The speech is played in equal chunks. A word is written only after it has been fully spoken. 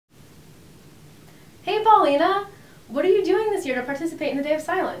Hey Paulina, what are you doing this year to participate in the Day of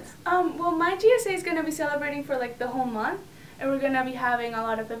Silence? Well, my GSA is going to be celebrating for like the whole month, and we're going to be having a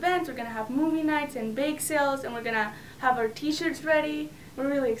lot of events. We're going to have movie nights and bake sales, and we're going to have our t-shirts ready.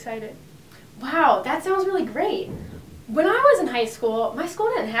 We're really excited. Wow, that sounds really great. When I was in high school, my school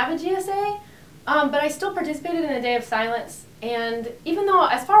didn't have a GSA, but I still participated in the Day of Silence. And even though,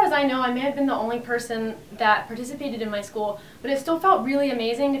 as far as I know, I may have been the only person that participated in my school, but it still felt really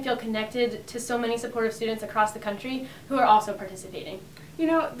amazing to feel connected to so many supportive students across the country who are also participating. You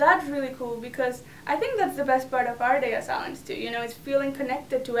know, that's really cool because I think that's the best part of our Day of Silence too. You know, it's feeling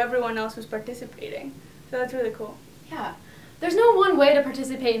connected to everyone else who's participating. So that's really cool. Yeah. There's no one way to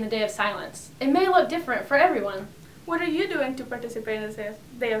participate in the Day of Silence. It may look different for everyone. What are you doing to participate in the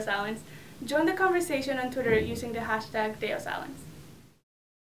Day of Silence? Join the conversation on Twitter using the hashtag Day of Silence.